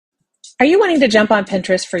Are you wanting to jump on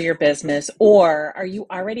Pinterest for your business, or are you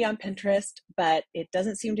already on Pinterest, but it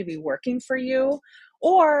doesn't seem to be working for you?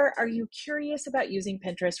 Or are you curious about using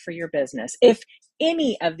Pinterest for your business? If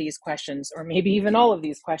any of these questions, or maybe even all of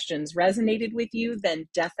these questions, resonated with you, then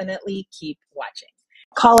definitely keep watching.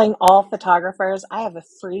 Calling all photographers, I have a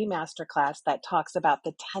free masterclass that talks about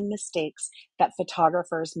the 10 mistakes that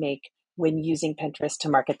photographers make when using Pinterest to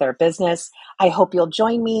market their business. I hope you'll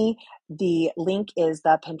join me. The link is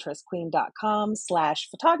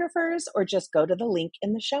thepinterestqueen.com/photographers, or just go to the link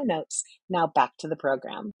in the show notes. Now back to the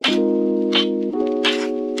program.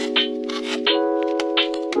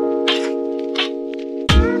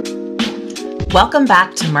 Welcome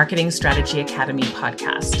back to Marketing Strategy Academy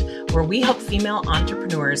podcast, where we help female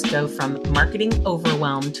entrepreneurs go from marketing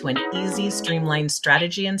overwhelm to an easy, streamlined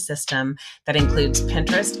strategy and system that includes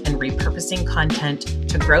Pinterest and repurposing content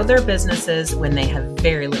to grow their businesses when they have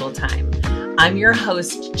very little time. I'm your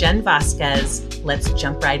host, Jen Vasquez. Let's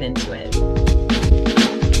jump right into it.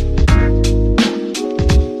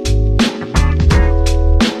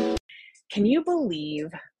 Can you believe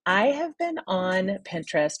I have been on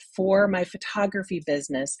Pinterest for my photography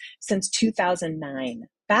business since 2009,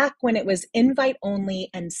 back when it was invite only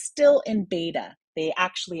and still in beta. They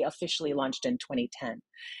actually officially launched in 2010.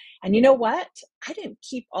 And you know what? I didn't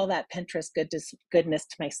keep all that Pinterest goodness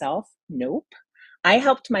to myself. Nope. I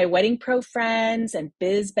helped my wedding pro friends and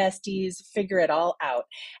biz besties figure it all out.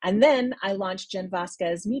 And then I launched Jen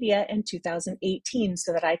Vasquez Media in 2018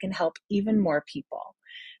 so that I can help even more people.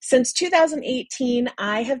 Since 2018,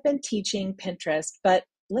 I have been teaching Pinterest, but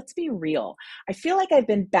let's be real. I feel like I've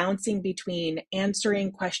been bouncing between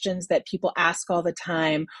answering questions that people ask all the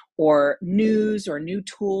time, or news or new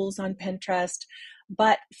tools on Pinterest.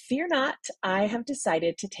 But fear not, I have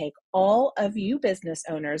decided to take all of you business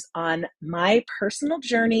owners on my personal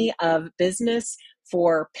journey of business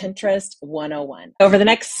for Pinterest 101. Over the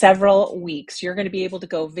next several weeks, you're going to be able to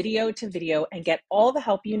go video to video and get all the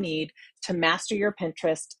help you need to master your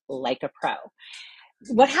Pinterest like a pro.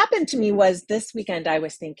 What happened to me was this weekend I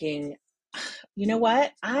was thinking, you know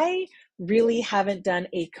what? I really haven't done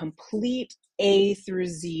a complete A through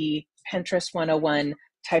Z Pinterest 101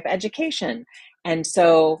 type education. And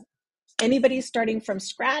so anybody starting from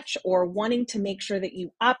scratch or wanting to make sure that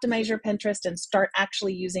you optimize your Pinterest and start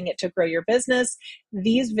actually using it to grow your business,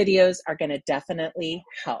 these videos are going to definitely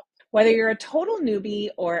help. Whether you're a total newbie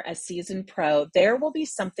or a seasoned pro, there will be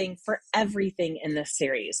something for everything in this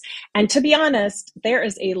series. And to be honest, there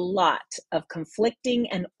is a lot of conflicting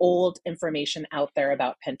and old information out there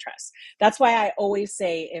about Pinterest. That's why I always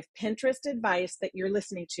say if Pinterest advice that you're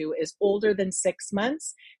listening to is older than 6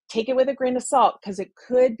 months, take it with a grain of salt because it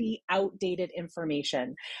could be outdated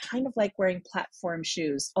information, kind of like wearing platform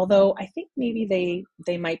shoes, although I think maybe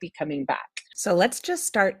they might be coming back. So let's just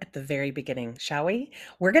start at the very beginning, shall we?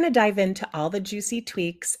 We're going to dive into all the juicy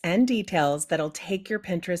tweaks and details that'll take your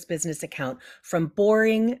Pinterest business account from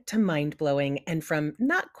boring to mind-blowing, and from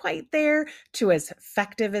not quite there to as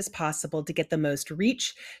effective as possible to get the most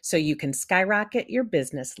reach so you can skyrocket your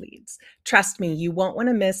business leads. Trust me, you won't want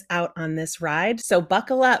to miss out on this ride. So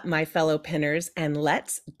buckle up, my fellow pinners, and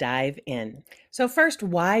let's dive in. So first,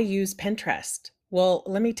 why use Pinterest? Well,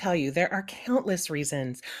 let me tell you, there are countless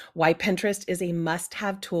reasons why Pinterest is a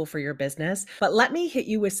must-have tool for your business, but let me hit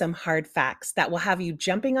you with some hard facts that will have you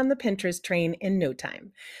jumping on the Pinterest train in no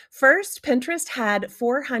time. First, Pinterest had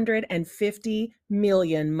 450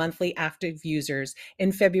 million monthly active users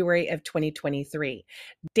in February of 2023.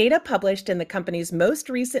 Data published in the company's most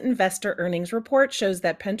recent investor earnings report shows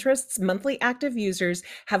that Pinterest's monthly active users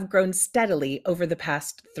have grown steadily over the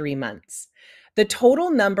past 3 months. The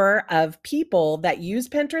total number of people that use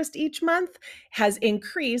Pinterest each month has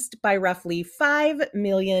increased by roughly 5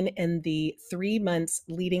 million in the 3 months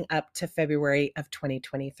leading up to February of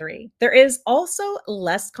 2023. There is also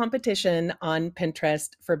less competition on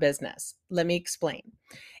Pinterest for business. Let me explain.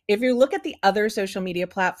 If you look at the other social media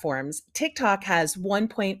platforms, TikTok has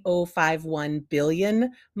 1.051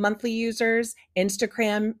 billion monthly users,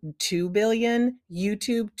 Instagram 2 billion,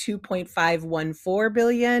 YouTube 2.514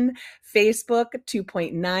 billion, Facebook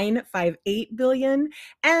 2.958 billion,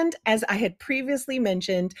 and as I had previously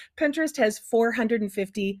mentioned, Pinterest has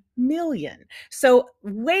 450 million. So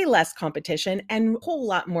way less competition and a whole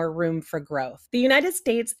lot more room for growth. The United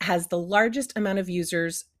States has the largest amount of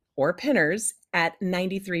users or pinners at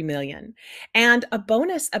 93 million. And a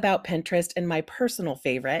bonus about Pinterest, and my personal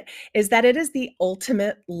favorite, is that it is the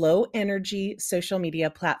ultimate low energy social media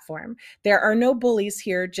platform. There are no bullies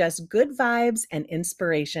here, just good vibes and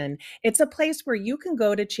inspiration. It's a place where you can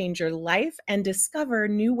go to change your life and discover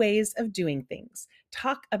new ways of doing things.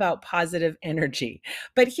 Talk about positive energy.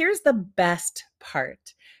 But here's the best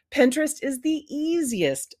part. Pinterest is the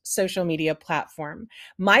easiest social media platform.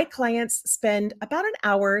 My clients spend about an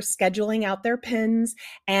hour scheduling out their pins,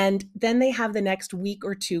 and then they have the next week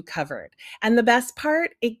or two covered. And the best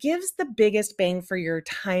part, it gives the biggest bang for your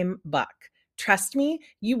time buck. Trust me,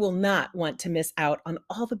 you will not want to miss out on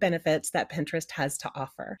all the benefits that Pinterest has to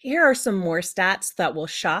offer. Here are some more stats that will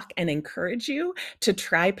shock and encourage you to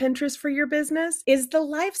try Pinterest for your business. Is the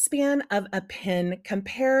lifespan of a pin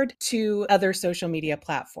compared to other social media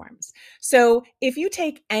platforms? So if you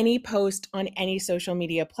take any post on any social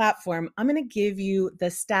media platform, I'm going to give you the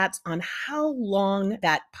stats on how long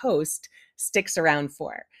that post sticks around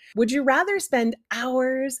for. Would you rather spend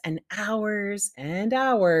hours and hours and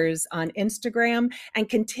hours on Instagram and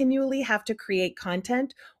continually have to create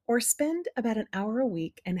content, or spend about an hour a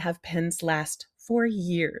week and have pins last for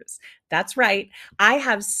years? That's right. I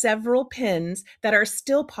have several pins that are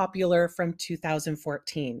still popular from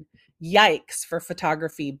 2014. Yikes for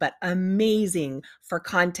photography, but amazing for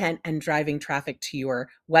content and driving traffic to your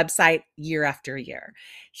website year after year.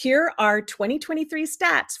 Here are 2023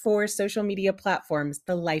 stats for social media platforms,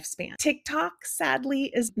 the lifespan. TikTok, sadly,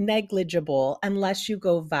 is negligible unless you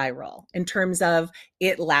go viral in terms of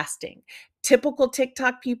it lasting. Typical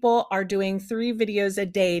TikTok people are doing 3 videos a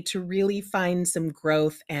day to really find some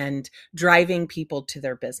growth and driving people to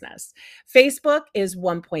their business. Facebook is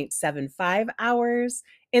 1.75 hours.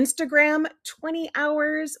 Instagram, 20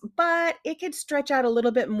 hours, but it could stretch out a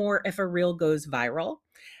little bit more if a reel goes viral.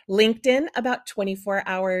 LinkedIn, about 24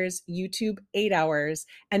 hours. YouTube, 8 hours.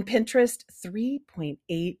 And Pinterest,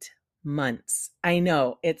 3.8 months. I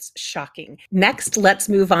know, it's shocking. Next, let's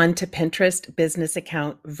move on to Pinterest business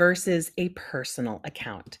account versus a personal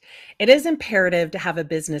account. It is imperative to have a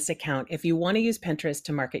business account if you want to use Pinterest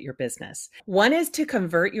to market your business. One is to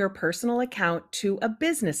convert your personal account to a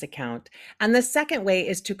business account, and the second way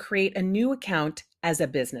is to create a new account as a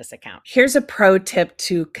business account. Here's a pro tip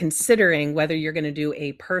to considering whether you're going to do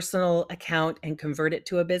a personal account and convert it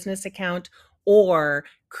to a business account or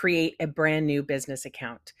create a brand new business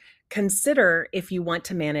account. Consider if you want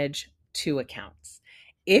to manage 2 accounts.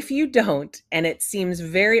 If you don't, and it seems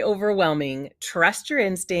very overwhelming, trust your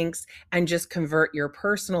instincts and just convert your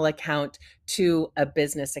personal account to a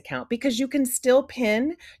business account, because you can still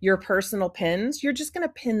pin your personal pins. You're just going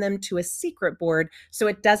to pin them to a secret board so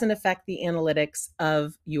it doesn't affect the analytics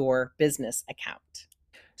of your business account.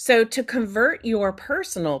 So to convert your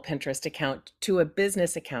personal Pinterest account to a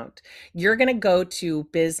business account, you're going to go to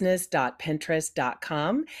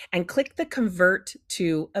business.pinterest.com and click the Convert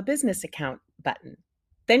to a Business Account button.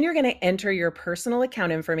 Then you're going to enter your personal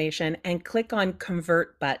account information and click on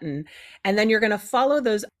Convert button. And then you're going to follow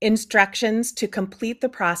those instructions to complete the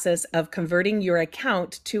process of converting your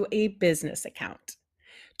account to a business account.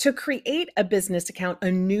 To create a business account, a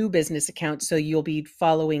new business account, so you'll be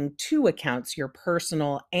following 2 accounts, your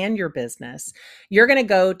personal and your business, you're going to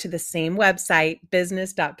go to the same website,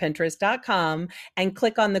 business.pinterest.com, and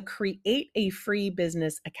click on the Create a Free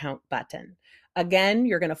Business Account button. Again,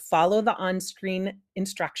 you're going to follow the on-screen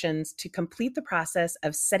instructions to complete the process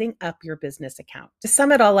of setting up your business account. To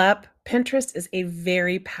sum it all up, Pinterest is a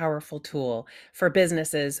very powerful tool for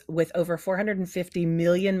businesses with over 450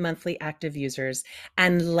 million monthly active users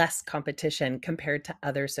and less competition compared to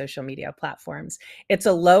other social media platforms. It's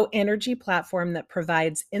a low energy platform that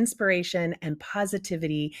provides inspiration and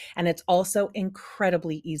positivity, and it's also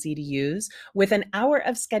incredibly easy to use, with an hour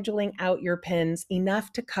of scheduling out your pins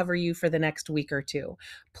enough to cover you for the next week or 2.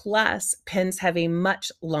 Plus, pins have a much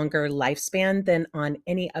longer lifespan than on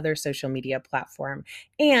any other social media platform.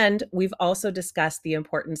 And we've also discussed the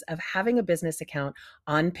importance of having a business account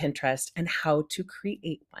on Pinterest and how to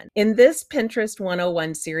create one. In this Pinterest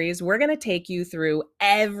 101 series, we're going to take you through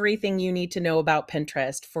everything you need to know about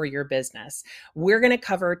Pinterest for your business. We're going to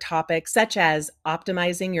cover topics such as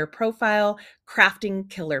optimizing your profile, crafting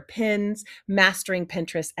killer pins, mastering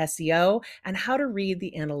Pinterest SEO, and how to read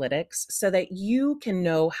the analytics so that you can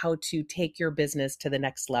know how to take your business to the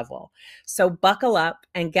next level. So buckle up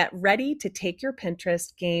and get ready to take your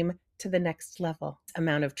Pinterest game to the next level.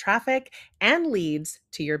 Amount of traffic and leads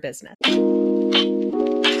to your business.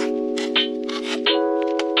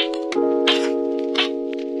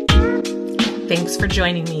 Thanks for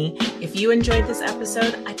joining me. If you enjoyed this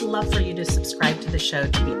episode, I'd love for you to subscribe to the show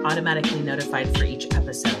to be automatically notified for each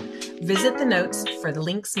episode. Visit the notes for the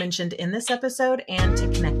links mentioned in this episode and to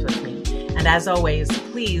connect with me. And as always,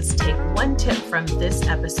 please take one tip from this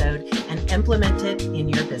episode and implement it in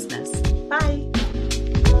your business. Bye.